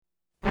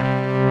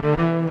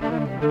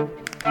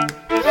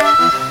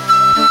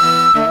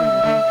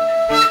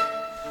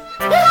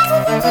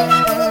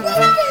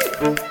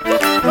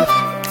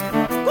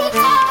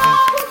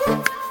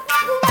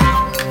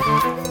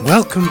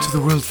to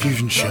the World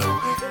Fusion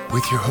Show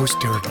with your host,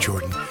 Derek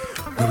Jordan,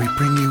 where we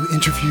bring you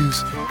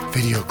interviews,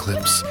 video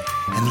clips,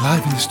 and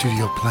live in the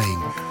studio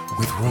playing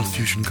with World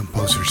Fusion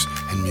composers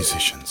and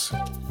musicians.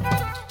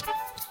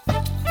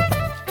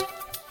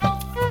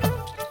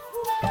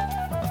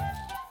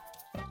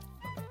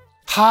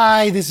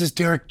 Hi, this is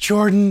Derek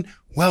Jordan.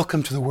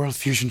 Welcome to the World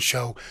Fusion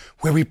Show,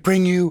 where we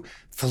bring you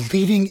the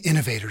leading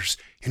innovators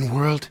in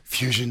world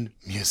fusion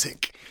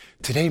music.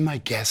 Today, my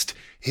guest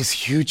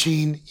is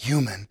Eugene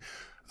Uman,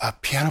 a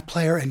piano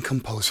player and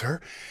composer.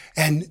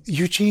 And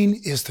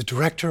Eugene is the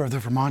director of the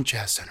Vermont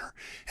Jazz Center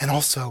and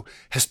also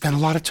has spent a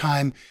lot of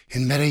time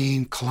in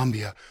Medellin,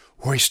 Colombia,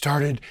 where he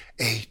started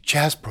a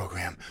jazz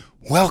program.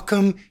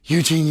 Welcome,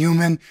 Eugene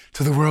Uman,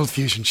 to the World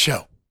Fusion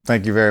Show.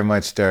 Thank you very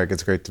much, Derek.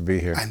 It's great to be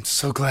here. I'm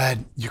so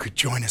glad you could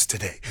join us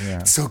today. Yeah.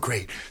 It's so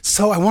great.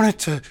 So I wanted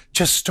to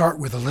just start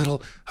with a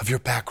little of your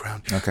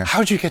background. Okay. How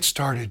did you get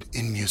started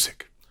in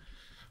music?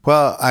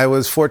 Well, I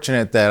was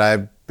fortunate that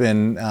I've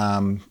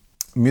been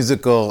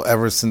musical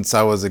ever since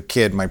I was a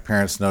kid. My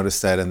parents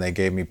noticed that and they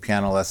gave me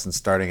piano lessons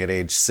starting at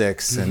age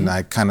 6, and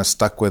I kind of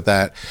stuck with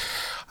that.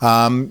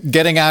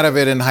 Getting out of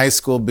it in high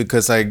school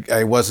because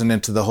I wasn't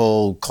into the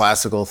whole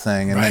classical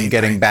thing, and then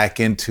getting back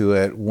into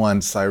it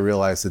once I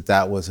realized that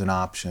that was an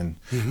option.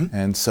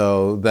 And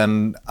so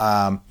then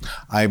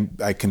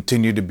I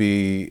continued to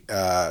be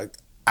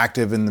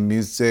active in the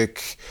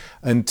music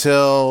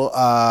until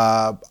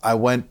I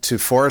went to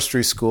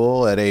forestry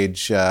school at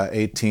age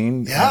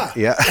 18. Yeah.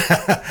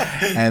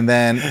 And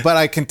then, but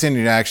I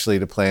continued actually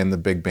to play in the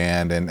big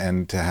band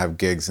and to have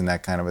gigs and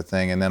that kind of a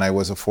thing. And then I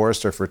was a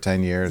forester for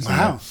 10 years.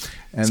 Wow.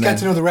 And got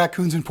to know the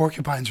raccoons and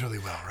porcupines really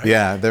well, right?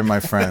 Yeah, they're my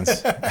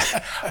friends.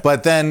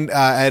 But then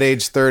at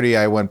age 30,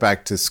 I went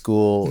back to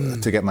school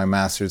to get my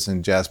master's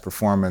in jazz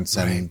performance.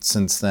 And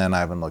since then, I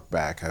haven't looked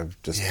back. I've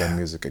just done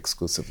music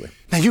exclusively.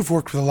 Now, you've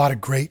worked with a lot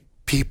of great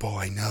people,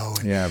 I know.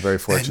 Yeah, very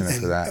fortunate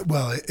for that.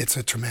 Well, it's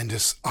a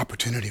tremendous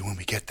opportunity when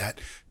we get that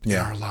in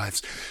our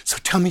lives. So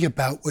tell me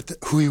about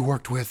who you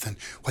worked with and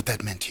what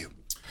that meant to you.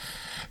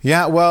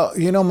 Yeah, well,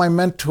 you know, my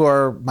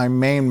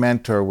main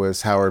mentor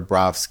was Howard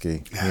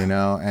Brofsky, you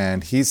know,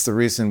 and he's the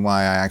reason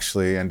why I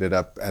actually ended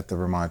up at the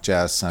Vermont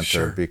Jazz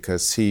Center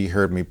because he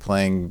heard me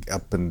playing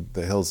up in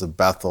the hills of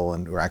Bethel,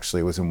 or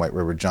actually it was in White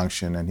River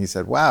Junction, and he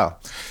said, wow,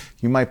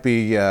 you might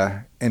be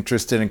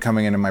interested in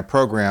coming into my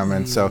program.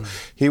 And so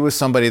he was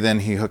somebody, then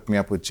he hooked me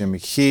up with Jimmy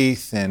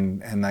Heath,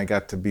 and I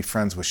got to be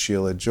friends with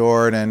Sheila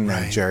Jordan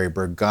and Jerry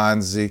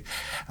Bergonzi.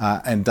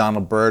 And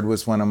Donald Byrd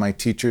was one of my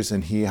teachers,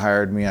 and he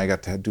hired me. I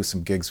got to do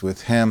some gigs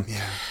with him.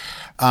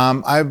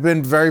 I've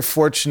been very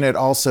fortunate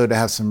also to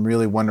have some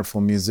really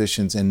wonderful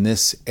musicians in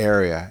this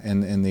area,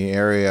 in the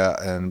area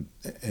and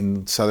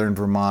in southern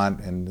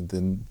Vermont and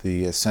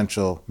the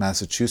central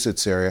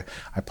Massachusetts area.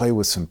 I play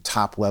with some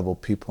top level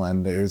people,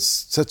 and there's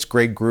such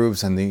great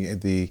grooves, and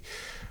the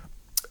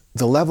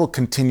level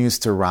continues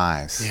to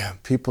rise.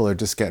 People are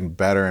just getting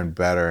better and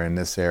better in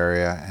this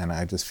area, and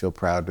I just feel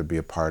proud to be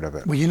a part of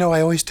it. Well, you know,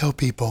 I always tell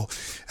people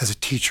as a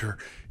teacher,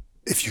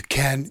 if you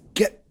can,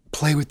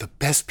 play with the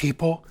best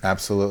people.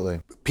 Absolutely.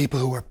 People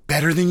who are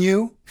better than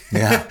you,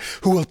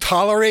 who will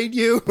tolerate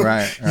you, you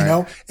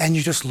know, and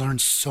you just learn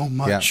so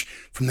much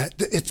from that.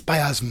 It's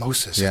by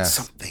osmosis. It's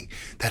something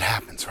that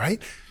happens,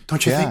 right?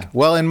 Don't you think?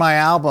 Well, in my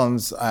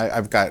albums,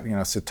 I've got, you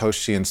know,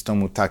 Satoshi and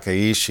Stomu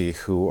Takaishi,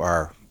 who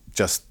are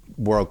just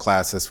world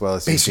class, as well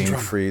as Eugene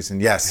Freeze,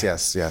 and yes.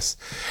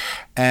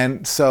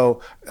 And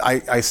so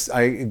I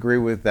agree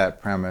with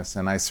that premise,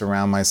 and I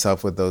surround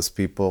myself with those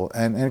people,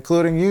 and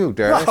including you,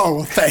 Derek. Oh,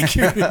 well, thank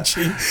you,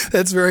 Eugene.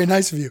 That's very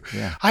nice of you.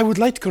 I would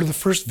like to go to the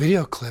first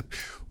video clip.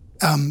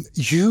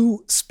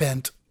 You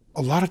spent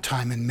a lot of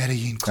time in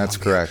Medellin, Colombia. That's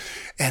correct.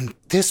 And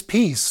this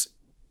piece,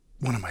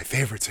 one of my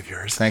favorites of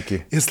yours, thank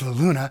you, is La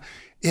Luna,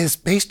 is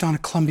based on a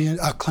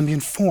Colombian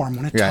form.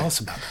 Want to tell us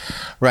about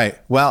that? Right.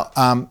 Well,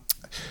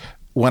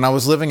 when I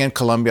was living in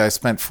Colombia, I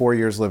spent 4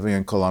 years living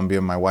in Colombia.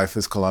 My wife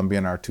is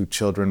Colombian. Our 2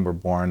 children were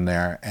born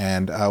there.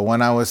 And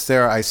when I was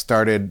there, I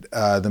started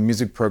the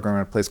music program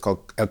at a place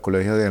called El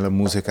Colegio de la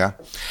Música.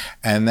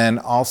 And then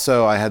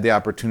also I had the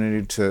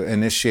opportunity to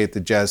initiate the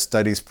jazz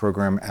studies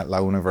program at La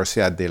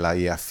Universidad de la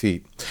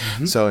IAFIT.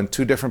 So in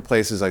 2 different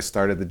places, I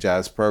started the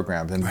jazz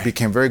programs and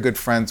became very good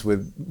friends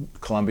with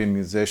Colombian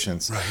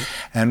musicians.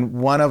 And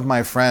one of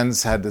my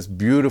friends had this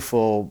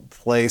beautiful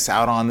place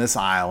out on this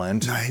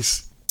island.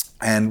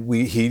 And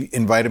he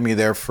invited me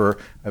there for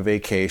a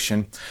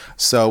vacation.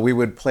 So we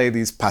would play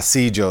these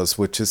pasillos,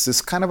 which is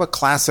this kind of a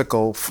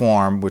classical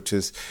form,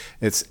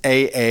 it's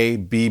A,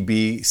 B,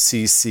 B,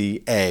 C,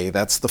 C, A.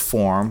 That's the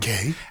form.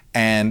 Okay.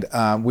 And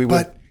we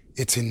would... But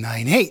it's in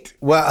 9/8.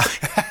 Well,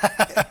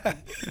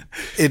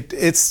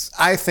 it's.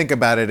 I think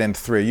about it in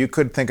 3. You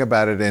could think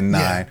about it in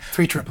 9.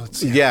 3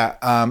 triplets.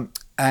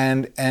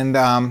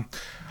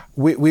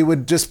 We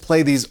would just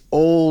play these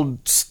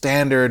old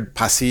standard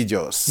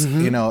pasillos,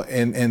 you know,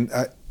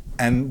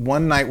 And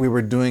one night we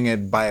were doing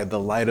it by the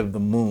light of the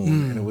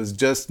moon, and it was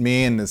just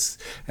me and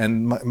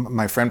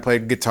my friend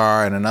played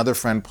guitar, and another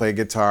friend played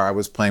guitar. I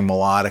was playing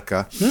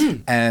melodica,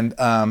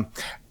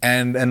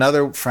 and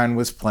another friend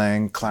was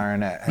playing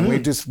clarinet. And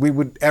we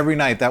would every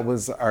night, that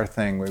was our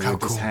thing. We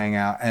would just hang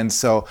out. And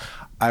so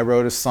I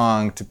wrote a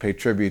song to pay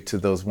tribute to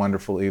those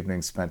wonderful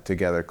evenings spent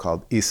together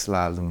called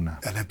Isla Luna.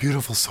 And a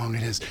beautiful song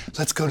it is.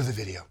 Let's go to the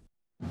video.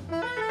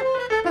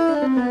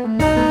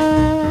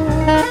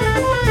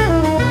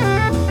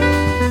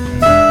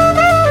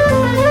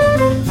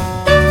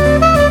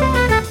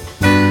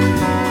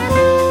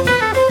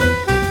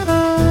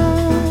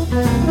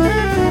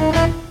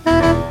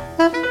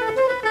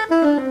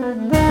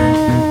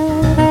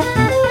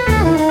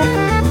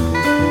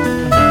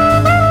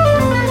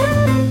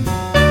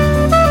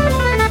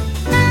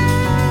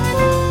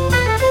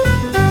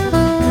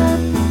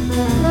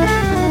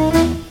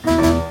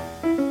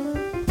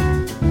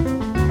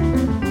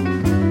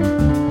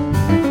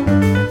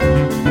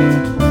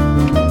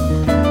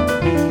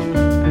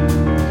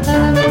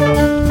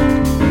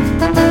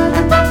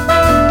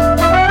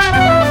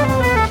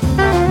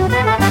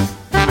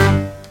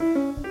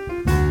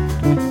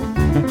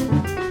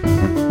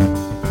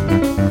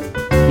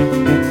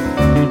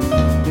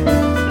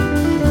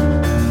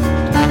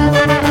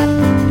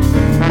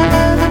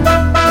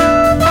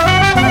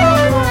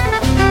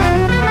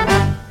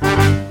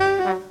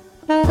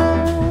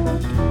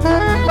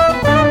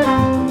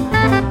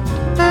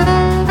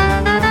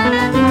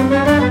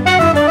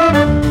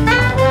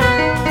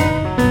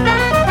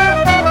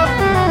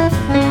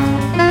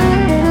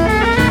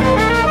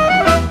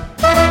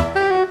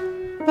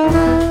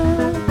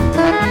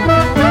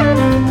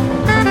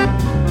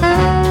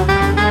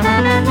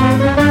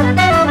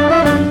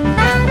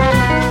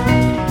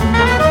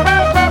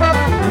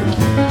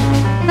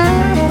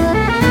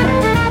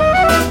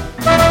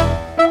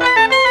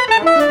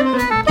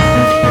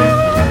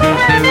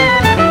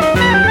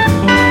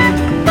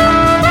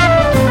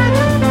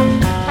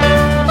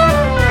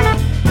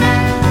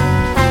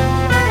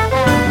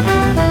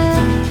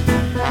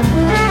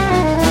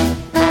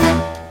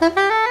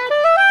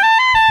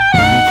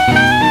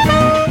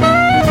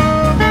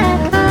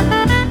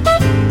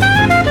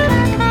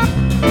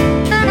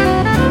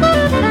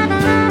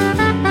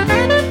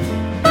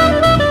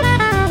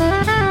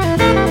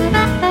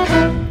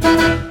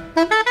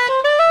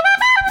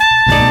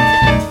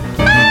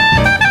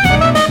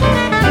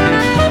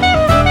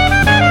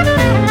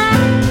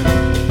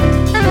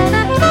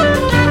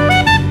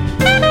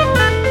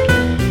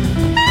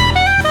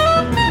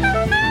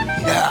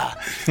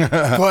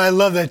 Boy, I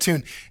love that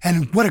tune.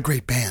 And what a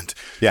great band.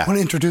 Yeah. Want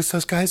to introduce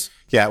those guys?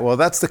 Yeah, well,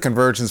 that's the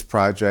Convergence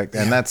Project,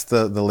 and that's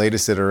the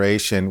latest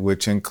iteration,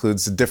 which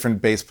includes a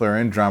different bass player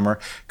and drummer,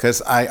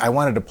 because I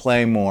wanted to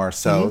play more.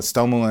 So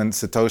Stomu and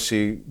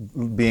Satoshi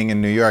being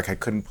in New York, I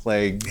couldn't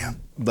play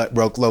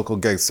local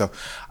gigs. So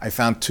I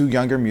found two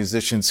younger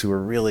musicians who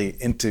were really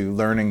into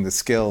learning the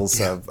skills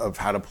of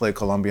how to play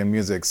Colombian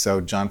music. So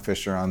John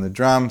Fisher on the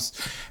drums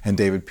and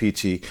David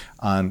Peachy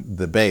on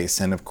the bass.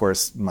 And of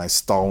course, my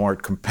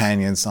stalwart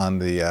companions on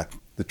the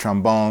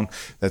trombone,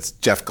 that's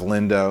Jeff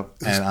Galindo,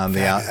 and on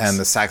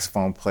the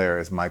saxophone player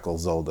is Michael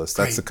Zoldas.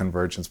 That's the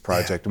Convergence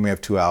Project, and we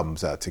have 2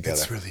 albums out together.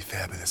 It's really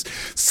fabulous.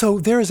 So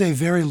there is a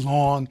very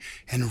long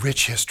and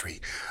rich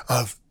history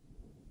of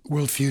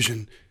world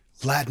fusion,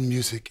 Latin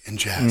music, and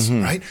jazz,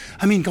 right?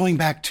 I mean, going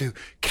back to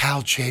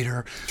Cal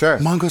Tjader,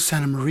 Mongo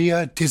Santa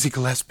Maria, Dizzy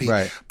Gillespie,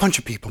 a bunch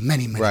of people,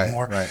 many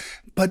more.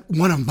 But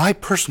one of my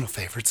personal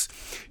favorites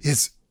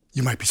is,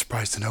 you might be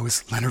surprised to know,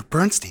 is Leonard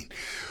Bernstein,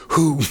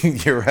 who...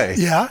 You're right.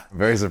 Yeah.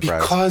 Very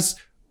surprised. Because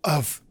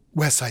of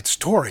West Side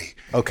Story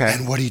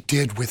and what he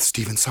did with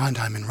Stephen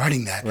Sondheim in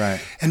writing that.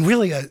 And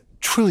really a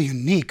truly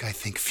unique, I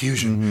think,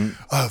 fusion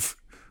of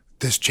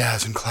this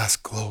jazz and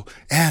classical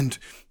and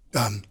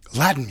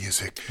Latin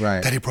music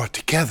that he brought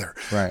together.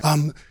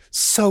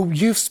 So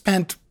you've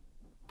spent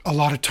a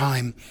lot of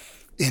time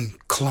in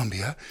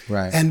Colombia.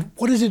 And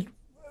what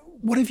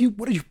did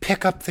you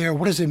pick up there?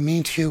 What does it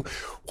mean to you?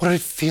 What did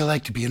it feel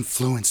like to be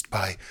influenced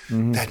by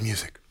that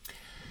music?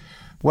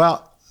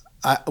 Well,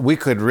 we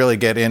could really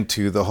get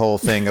into the whole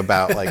thing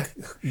about like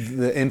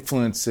the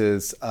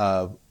influences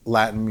of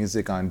Latin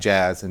music on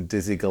jazz, and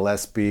Dizzy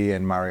Gillespie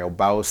and Mario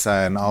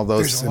Bauza and all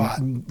those. There's a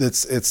lot.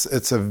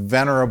 It's a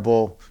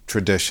venerable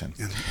tradition.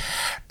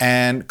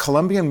 And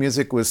Colombian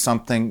music was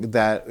something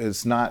that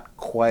is not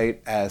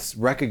quite as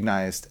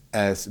recognized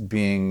as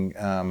being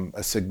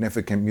a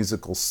significant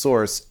musical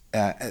source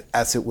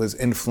as it was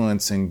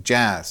influencing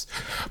jazz.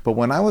 But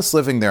when I was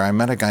living there, I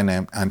met a guy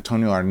named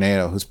Antonio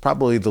Arnedo, who's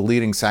probably the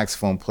leading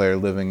saxophone player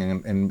living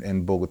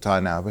in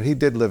Bogota now, but he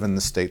did live in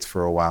the States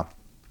for a while.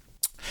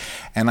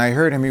 And I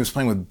heard him, he was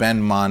playing with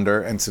Ben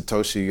Monder and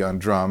Satoshi on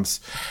drums,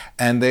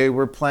 and they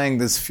were playing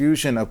this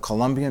fusion of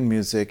Colombian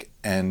music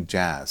and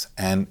jazz.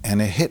 And it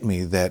hit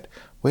me that,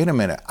 wait a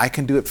minute, I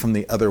can do it from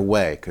the other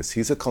way, because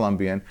he's a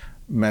Colombian,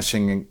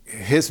 meshing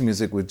his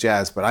music with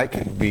jazz, but I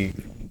could be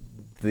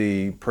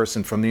the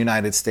person from the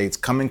United States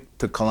coming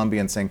to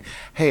Colombia and saying,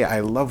 hey, I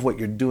love what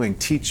you're doing,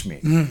 teach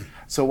me.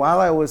 So while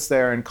I was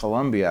there in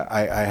Colombia,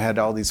 I had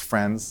all these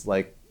friends,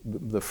 like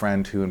the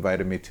friend who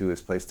invited me to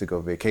his place to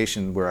go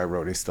vacation, where I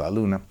wrote Esto a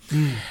Luna,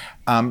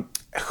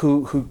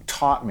 who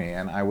taught me,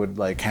 and I would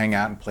like hang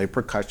out and play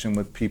percussion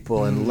with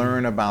people and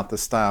learn about the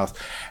styles.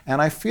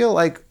 And I feel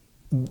like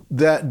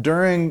that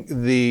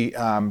during the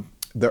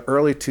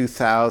early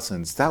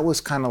 2000s, that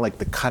was kind of like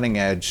the cutting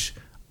edge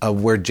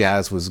of where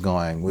jazz was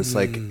going. Was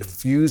like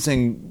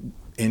fusing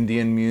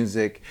Indian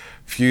music,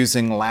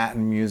 fusing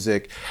Latin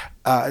music,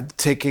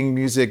 taking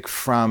music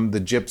from the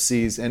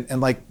gypsies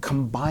and like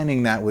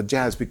combining that with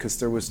jazz, because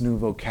there was new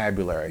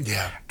vocabulary.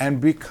 Yeah.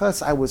 And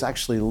because I was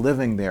actually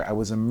living there, I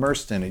was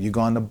immersed in it. You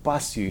go on the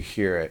bus, you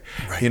hear it.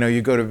 Right. You know,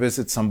 you go to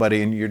visit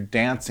somebody and you're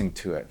dancing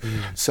to it.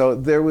 So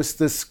there was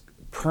this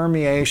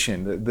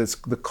permeation.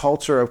 The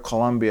culture of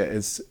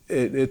Colombia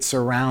it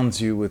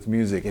surrounds you with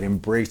music. It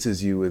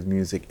embraces you with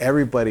music.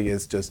 Everybody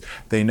is just,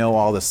 they know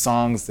all the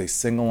songs. They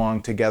sing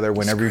along together.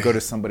 Whenever you go to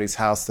somebody's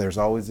house, there's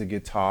always a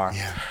guitar.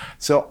 Yeah.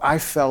 So I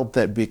felt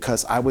that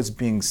because I was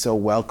being so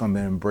welcomed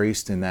and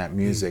embraced in that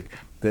music,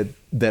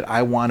 that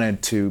I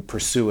wanted to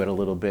pursue it a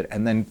little bit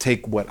and then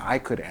take what I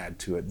could add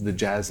to it, the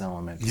jazz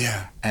element,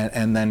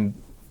 and then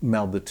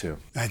meld the two.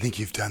 I think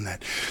you've done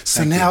that.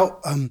 So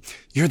now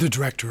you're the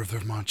director of the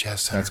Vermont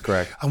Jazz Center. That's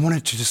correct. I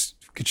wanted to just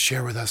could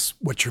share with us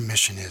what your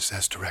mission is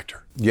as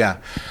director. Yeah.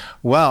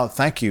 Well,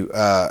 thank you.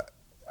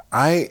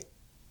 I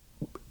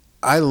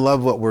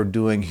love what we're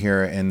doing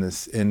here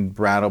in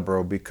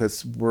Brattleboro,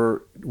 because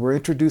we're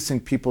introducing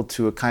people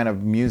to a kind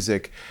of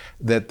music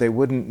that they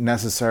wouldn't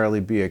necessarily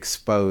be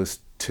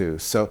exposed to.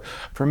 So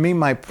for me,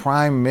 my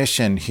prime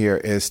mission here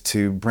is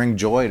to bring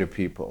joy to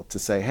people, to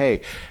say, hey,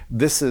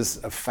 this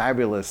is a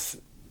fabulous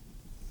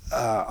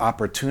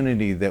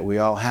opportunity that we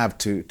all have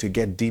to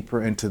get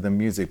deeper into the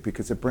music,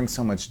 because it brings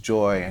so much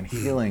joy and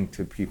healing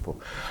to people.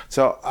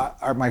 So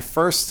my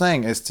first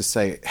thing is to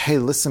say, hey,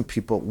 listen,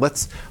 people,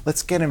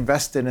 let's get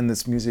invested in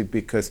this music,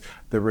 because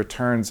the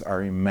returns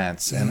are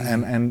immense.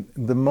 And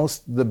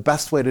the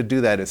best way to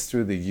do that is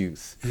through the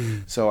youth.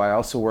 So I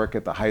also work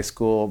at the high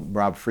school.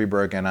 Rob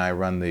Freeberg and I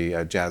run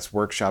the jazz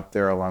workshop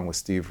there, along with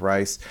Steve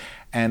Rice.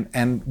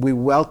 And we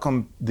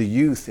welcome the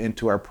youth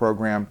into our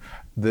program.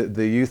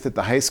 The youth at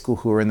the high school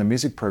who are in the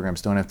music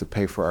programs don't have to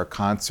pay for our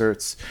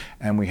concerts,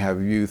 and we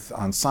have youth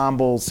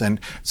ensembles. And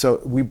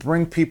so we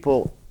bring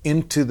people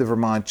into the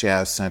Vermont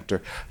Jazz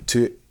Center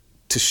to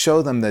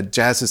show them that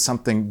jazz is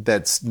something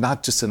that's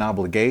not just an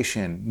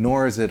obligation,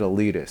 nor is it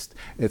elitist.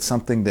 It's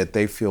something that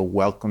they feel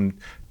welcome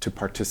to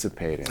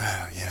participate in.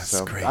 Yeah, that's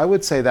so great. I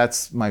would say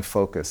that's my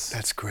focus.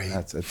 That's great.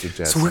 That's a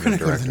jazz. So we're going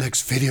to go to director. the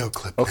next video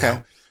clip Okay.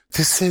 now.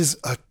 This is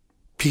a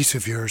piece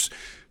of yours,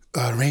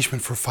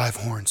 arrangement for 5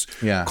 horns,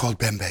 called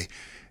Bembe.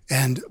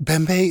 And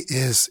Bembe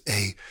is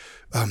a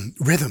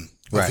rhythm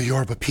of the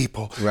Yoruba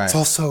people. Right. It's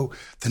also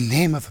the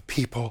name of a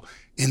people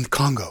in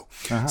Congo.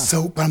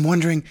 So, but I'm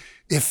wondering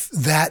if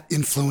that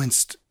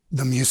influenced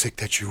the music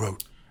that you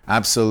wrote.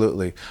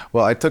 Absolutely.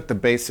 Well, I took the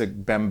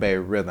basic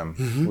Bembe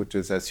rhythm, which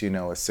is, as you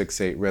know, a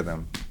 6/8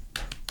 rhythm.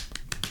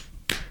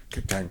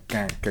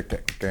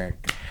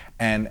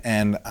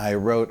 And I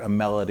wrote a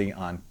melody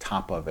on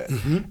top of it.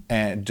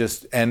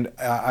 And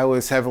I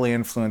was heavily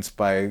influenced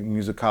by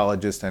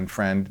musicologist and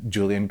friend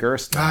Julian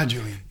Gersten.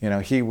 Julian. You know,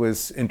 he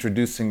was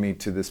introducing me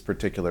to this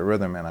particular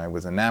rhythm, and I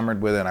was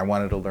enamored with it, and I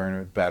wanted to learn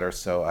it better,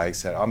 so I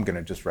said, I'm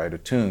gonna just write a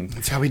tune.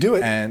 That's how we do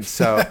it. And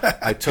so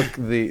I took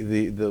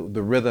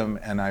the rhythm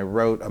and I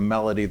wrote a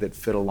melody that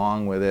fit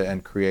along with it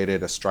and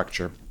created a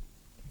structure.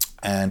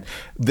 And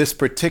this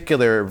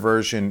particular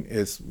version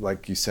is,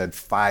 like you said,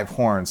 5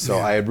 horns. So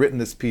I had written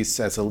this piece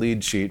as a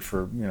lead sheet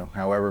for,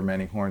 however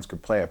many horns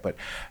could play it. But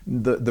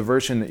the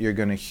version that you're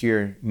going to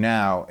hear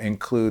now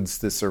includes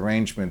this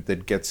arrangement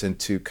that gets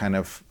into kind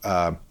of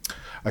a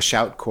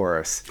shout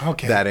chorus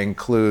that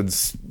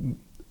includes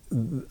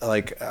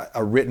like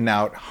a written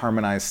out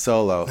harmonized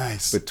solo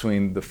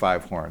between the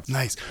 5 horns.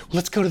 Nice. Well,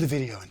 let's go to the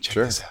video and check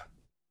this out.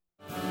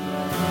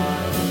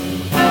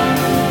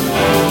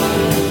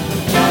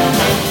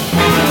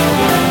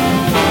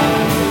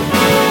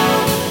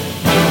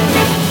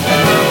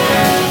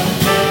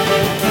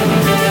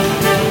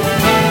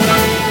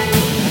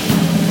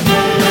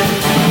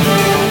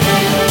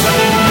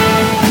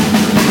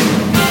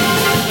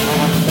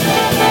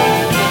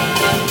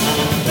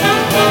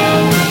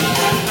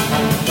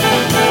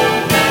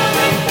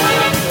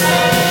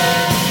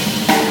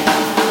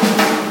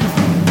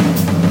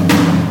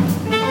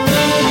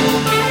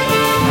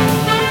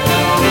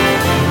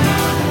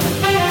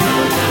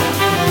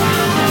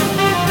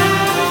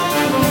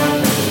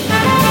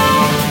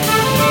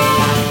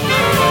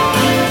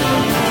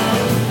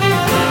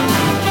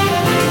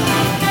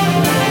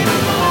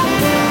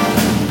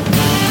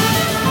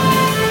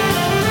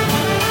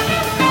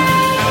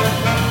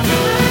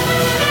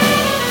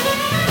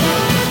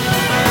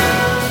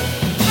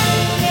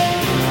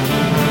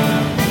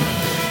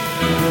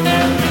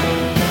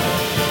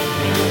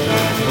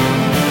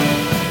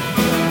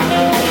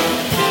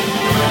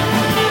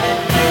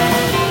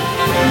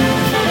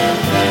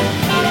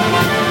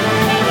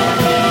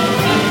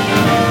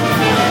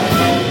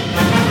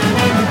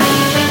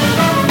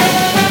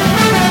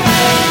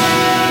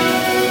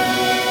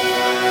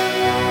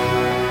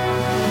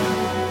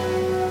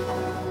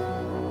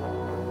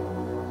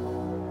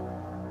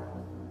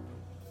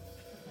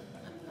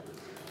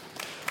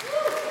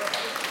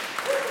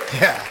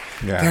 Yeah.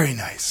 Yeah. Very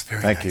nice.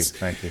 Very nice.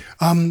 Thank you.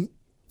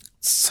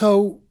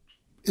 So,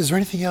 is there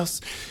anything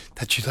else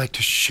that you'd like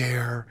to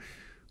share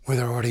with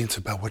our audience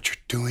about what you're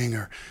doing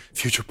or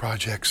future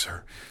projects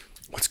or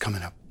what's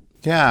coming up?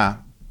 Yeah.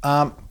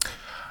 I'm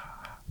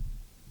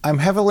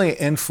heavily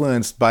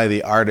influenced by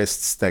the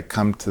artists that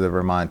come to the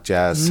Vermont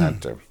Jazz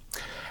Center.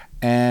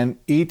 And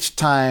each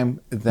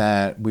time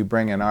that we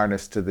bring an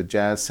artist to the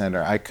Jazz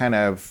Center, I kind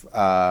of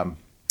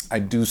I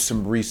do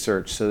some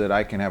research so that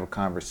I can have a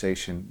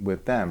conversation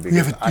with them. You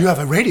have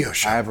a radio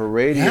show. I have a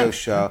radio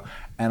show,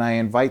 and I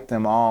invite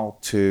them all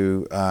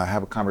to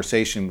have a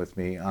conversation with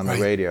me on the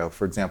radio.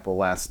 For example,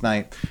 last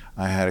night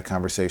I had a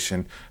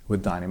conversation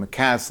with Donnie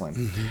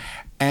McCaslin,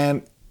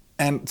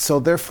 and so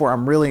therefore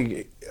I'm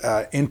really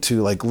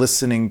into like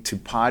listening to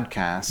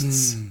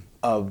podcasts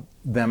of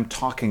them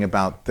talking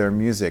about their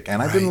music,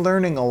 and I've been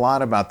learning a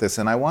lot about this,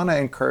 and I want to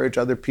encourage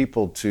other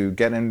people to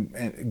get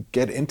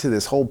into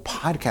this whole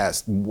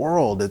podcast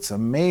world. It's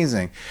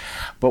amazing.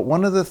 But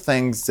one of the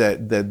things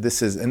that this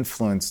has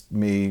influenced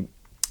me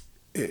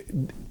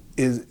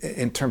is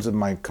in terms of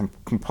my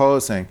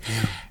composing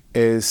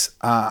is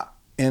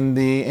in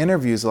the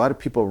interviews, a lot of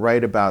people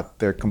write about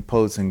their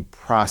composing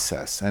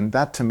process, and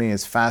that to me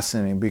is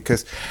fascinating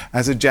because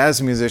as a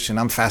jazz musician,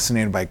 I'm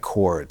fascinated by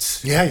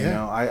chords. Yeah. You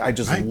know, I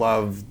just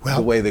love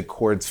the way the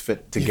chords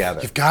fit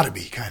together. You've got to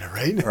be kind of,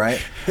 right?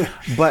 Right.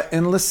 But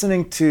in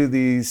listening to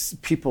these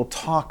people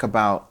talk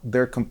about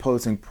their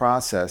composing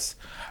process,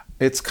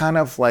 it's kind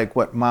of like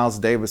what Miles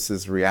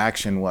Davis's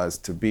reaction was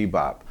to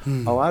bebop.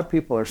 A lot of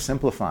people are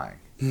simplifying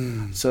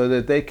so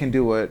that they can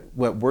do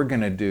what we're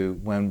going to do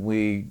when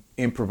we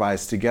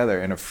improvise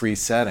together in a free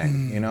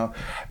setting, you know?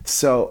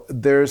 So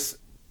there's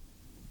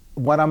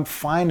what I'm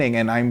finding,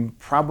 and I'm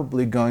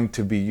probably going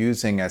to be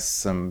using as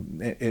some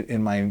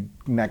in my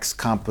next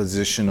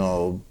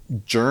compositional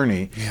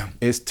journey,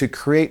 is to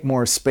create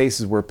more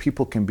spaces where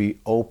people can be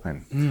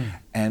open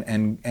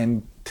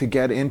and to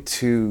get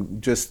into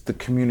just the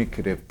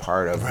communicative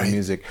part of the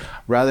music,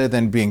 rather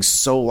than being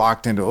so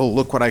locked into, oh,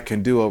 look what I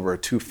can do over a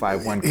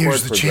 2-5-1 chord progression.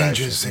 Here's the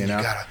changes, and you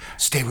gotta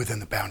stay within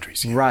the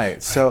boundaries.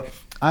 Right. So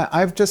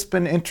I've just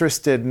been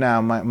interested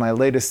now. My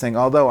latest thing,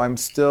 although I'm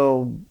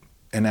still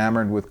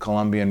enamored with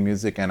Colombian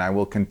music, and I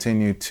will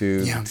continue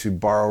to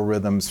borrow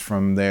rhythms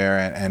from there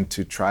and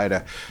to try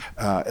to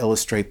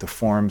illustrate the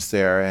forms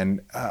there.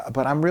 And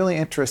but I'm really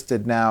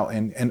interested now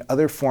in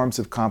other forms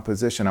of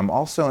composition. I'm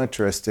also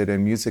interested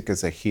in music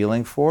as a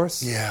healing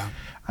force. Yeah.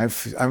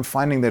 I'm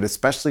finding that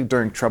especially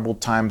during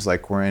troubled times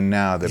like we're in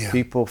now, that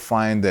people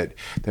find that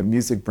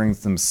music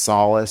brings them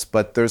solace,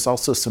 but there's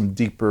also some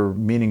deeper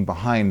meaning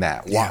behind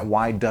that.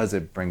 Why does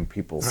it bring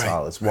people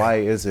solace? Why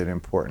is it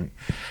important?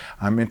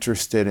 I'm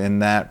interested in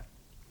that.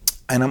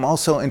 And I'm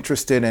also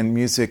interested in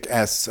music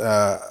as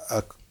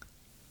a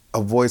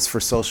voice for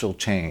social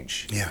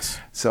change. Yes.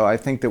 So I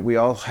think that we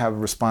all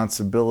have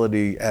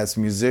responsibility as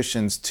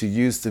musicians to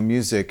use the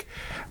music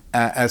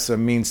as a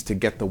means to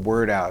get the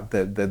word out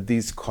that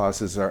these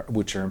causes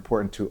which are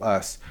important to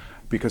us,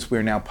 because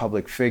we're now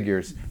public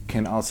figures,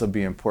 can also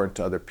be important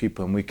to other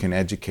people, and we can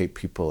educate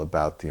people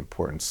about the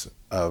importance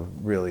of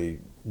really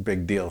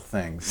big deal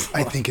things.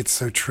 I think it's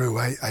so true.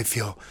 I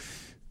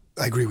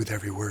agree with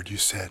every word you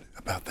said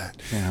about that.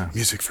 Yeah.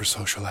 Music for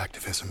social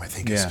activism, I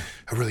think, is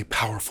a really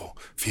powerful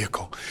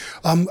vehicle.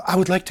 I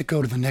would like to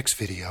go to the next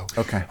video,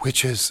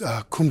 which is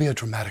Cumbia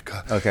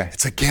Dramatica.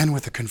 It's again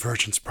with the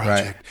Convergence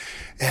Project.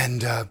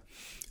 And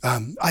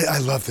I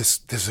love this.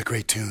 This is a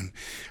great tune.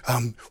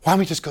 Why don't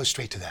we just go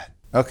straight to that?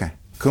 Okay.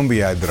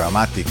 Cumbia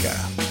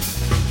Dramatica.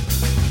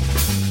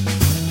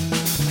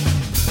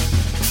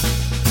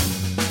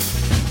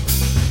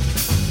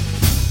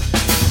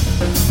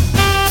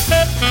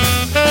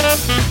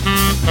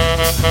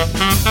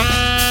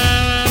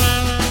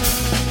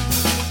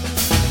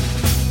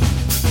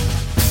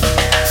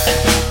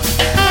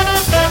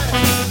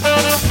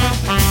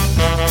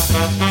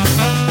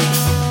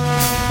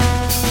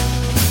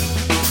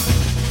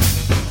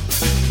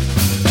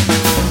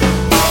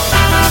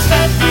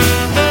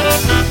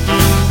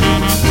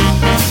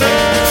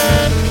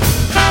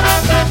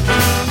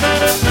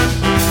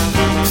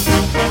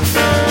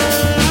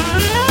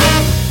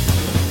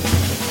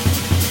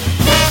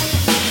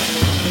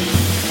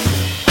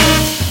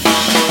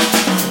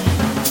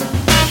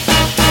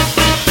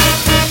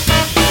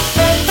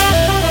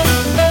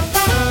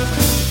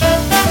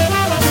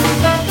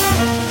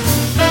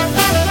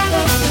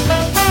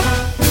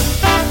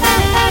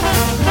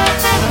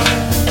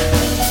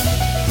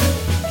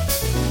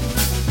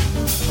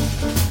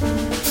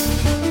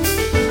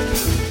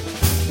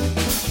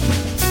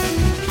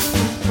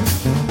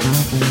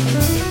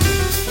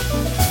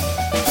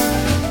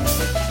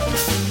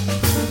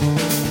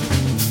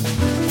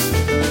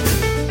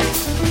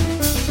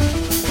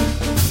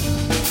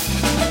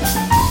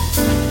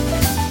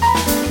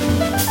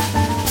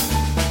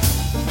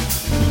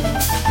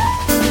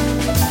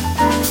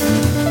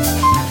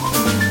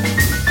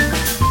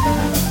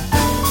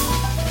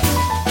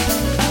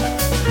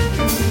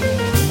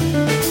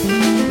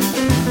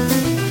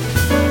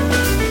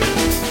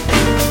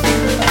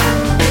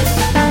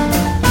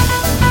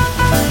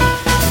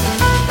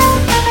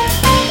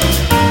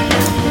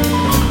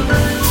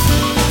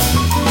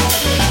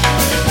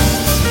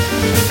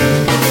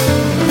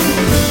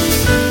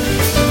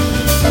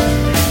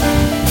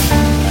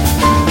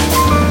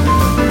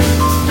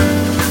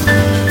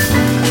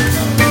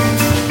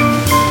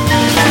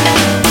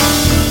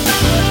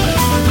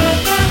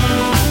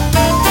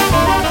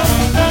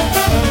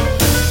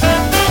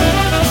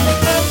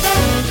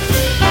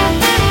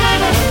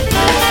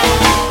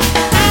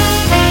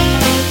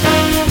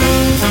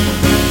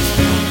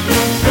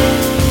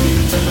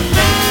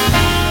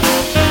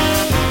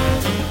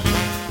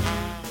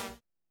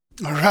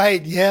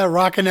 right. Yeah,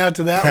 rocking out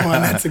to that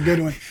one. That's a good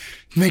one.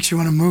 Makes you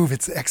want to move.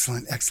 It's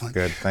excellent, excellent.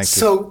 Good, thank you.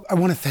 So I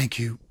want to thank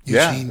you,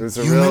 Eugene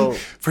Uman,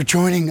 for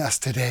joining us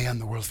today on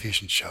the World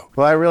Fusion Show.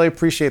 Well, I really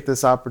appreciate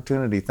this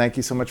opportunity. Thank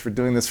you so much for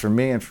doing this for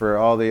me and for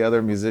all the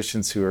other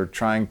musicians who are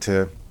trying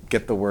to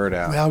get the word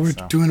out. Well, we're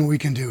doing what we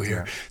can do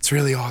here. Yeah. It's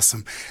really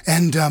awesome.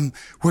 And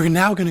we're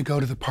now going to go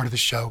to the part of the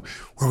show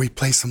where we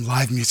play some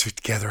live music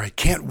together. I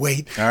can't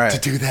wait to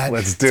do that.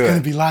 Let's do it. It's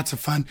going to be lots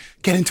of fun.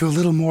 Get into a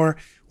little more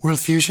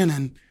World Fusion,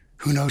 and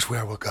who knows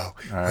where we'll go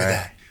with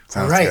that.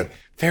 Sounds all right. Good.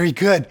 Very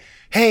good.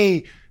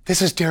 Hey, this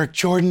is Derek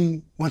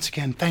Jordan. Once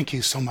again, thank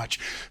you so much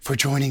for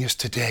joining us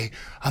today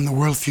on the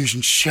World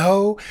Fusion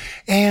Show.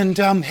 And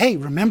hey,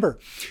 remember,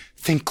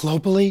 think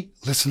globally,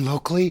 listen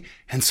locally,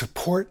 and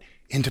support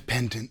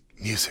independent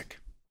music.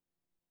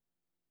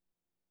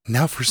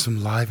 Now for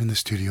some live in the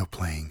studio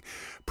playing,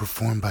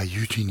 performed by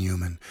Eugene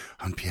Uman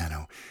on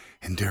piano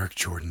and Derek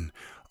Jordan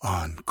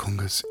on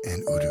congas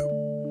and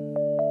udu.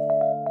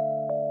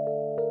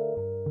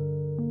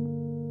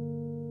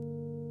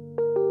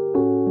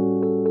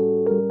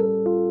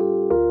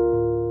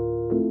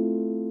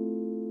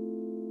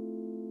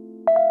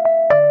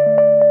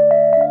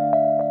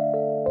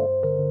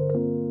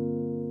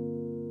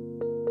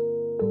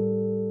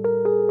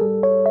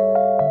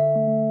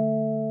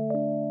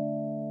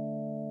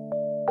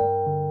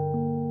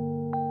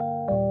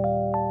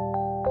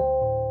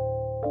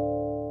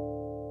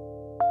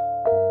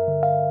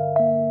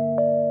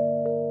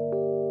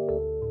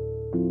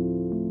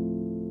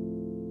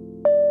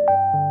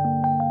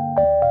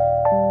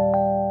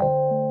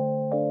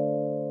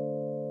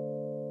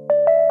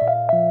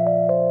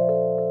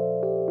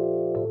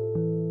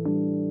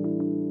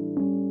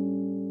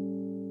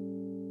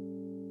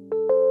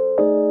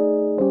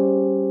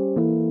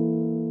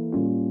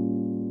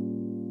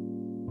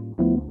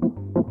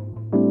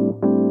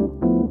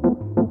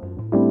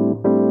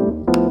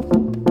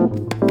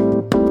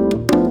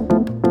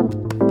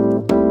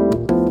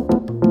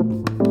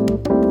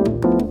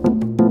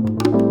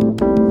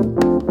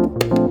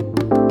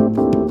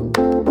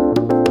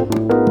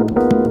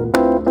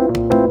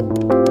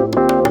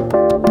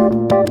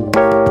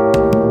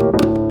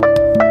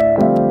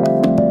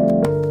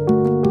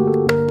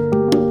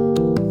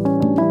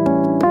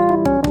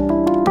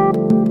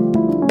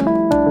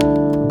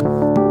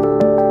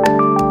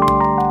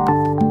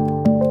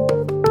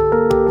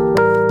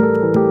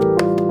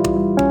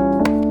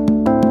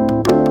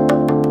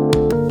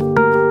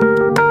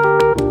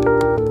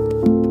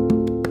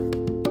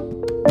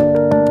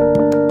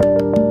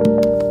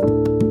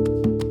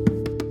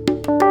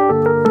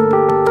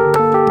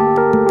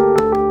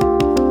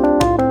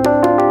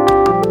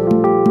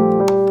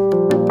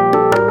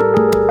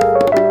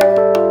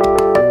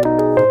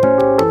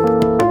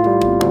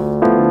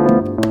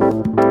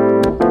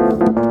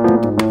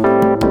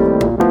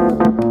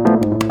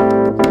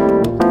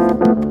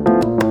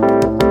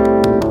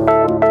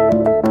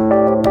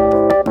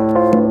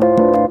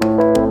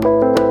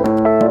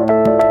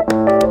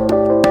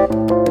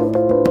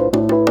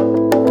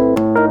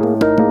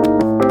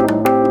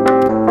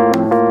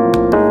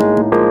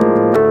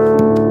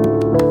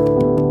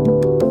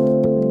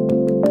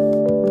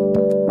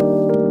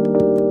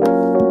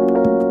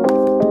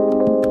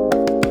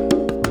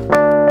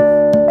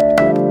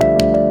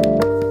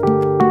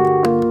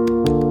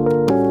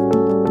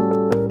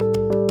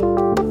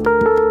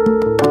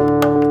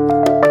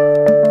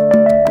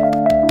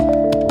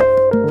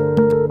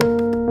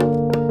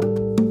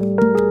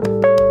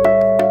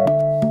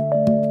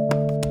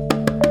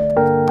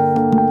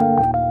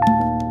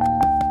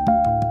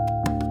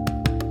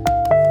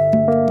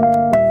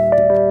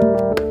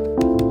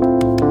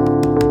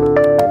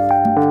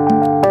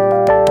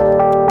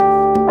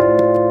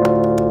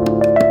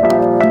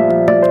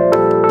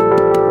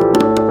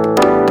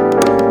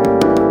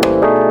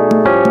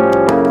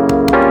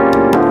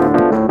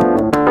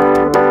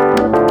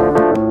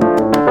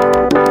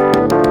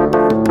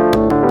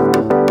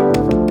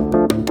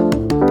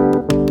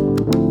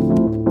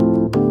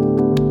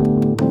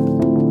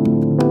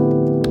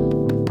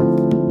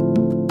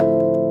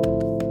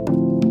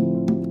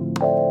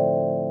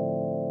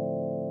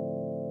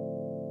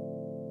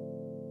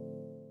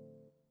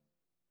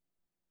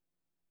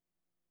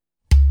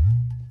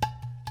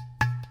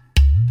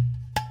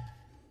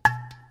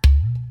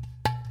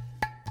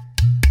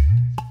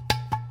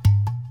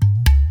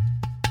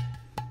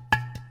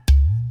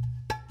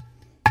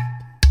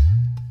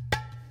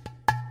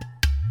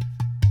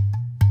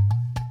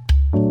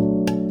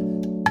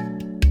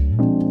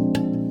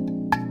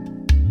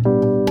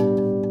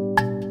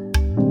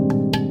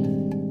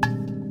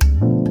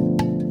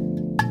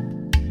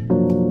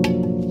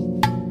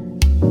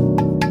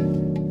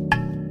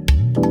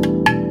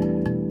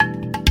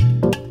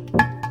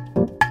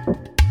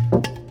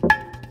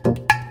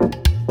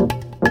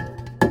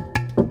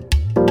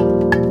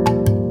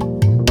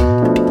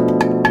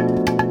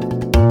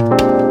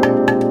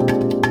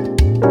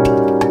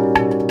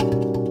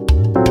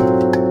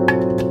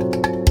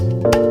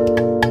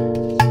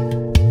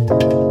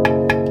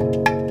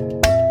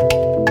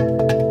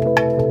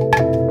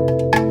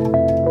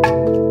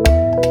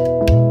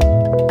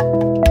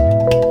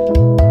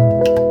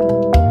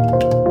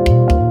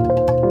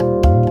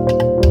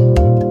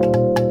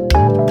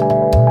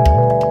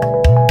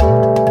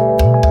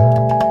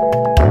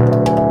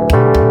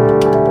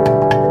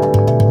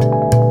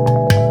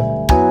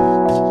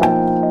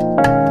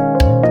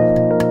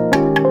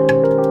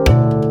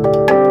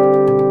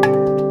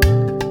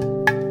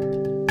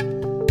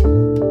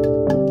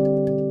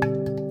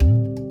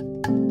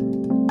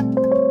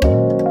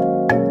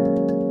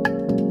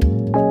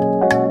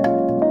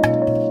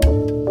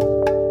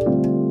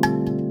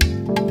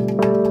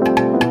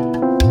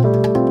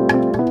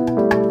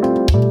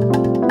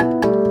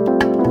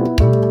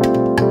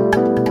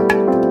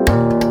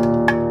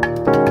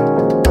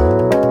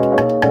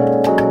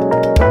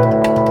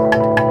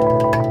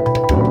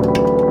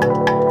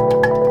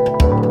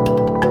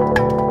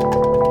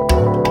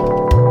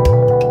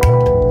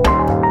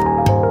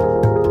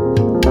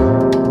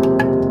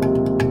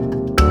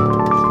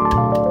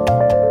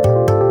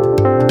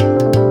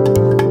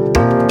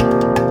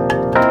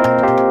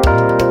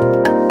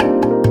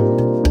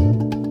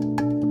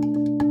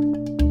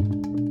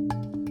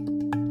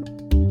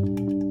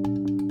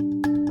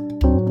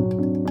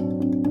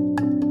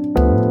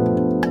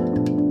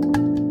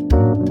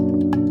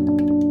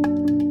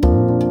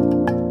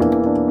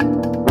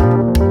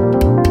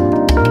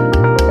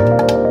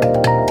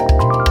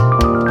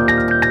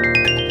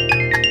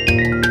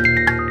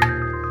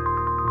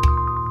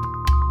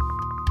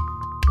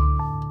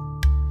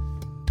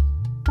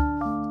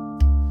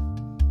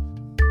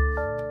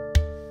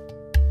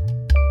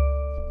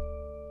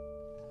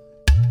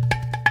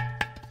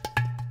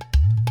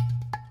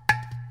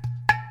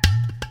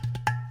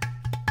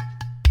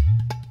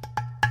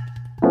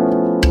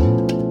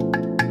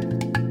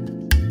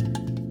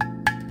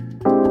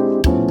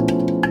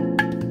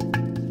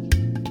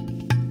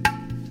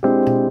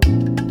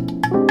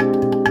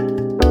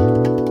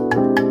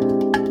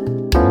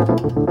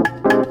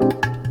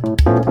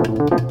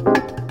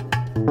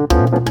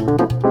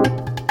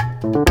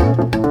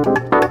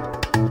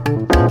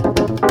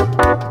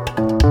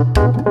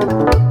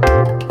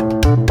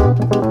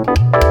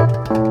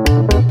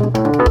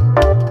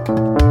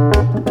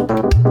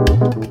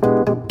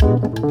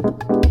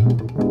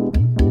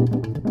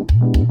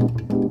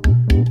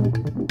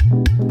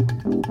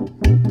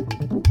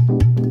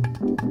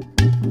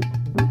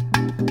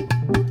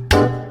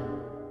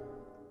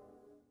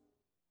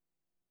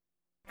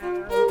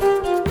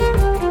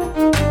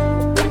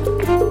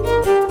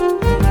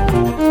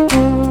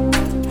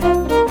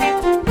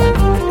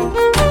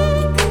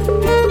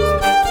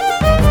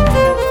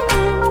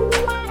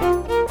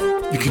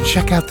 can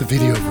check out the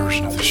video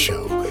version of the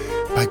show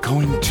by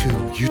going to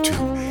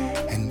YouTube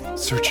and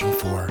searching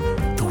for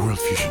The World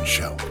Fusion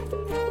Show.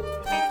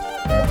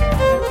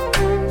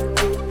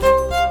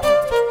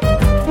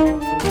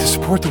 To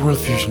support The World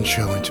Fusion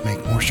Show and to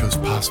make more shows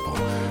possible,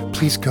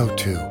 please go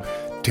to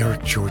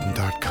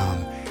DerekJordan.com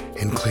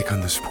and click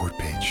on the support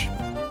page.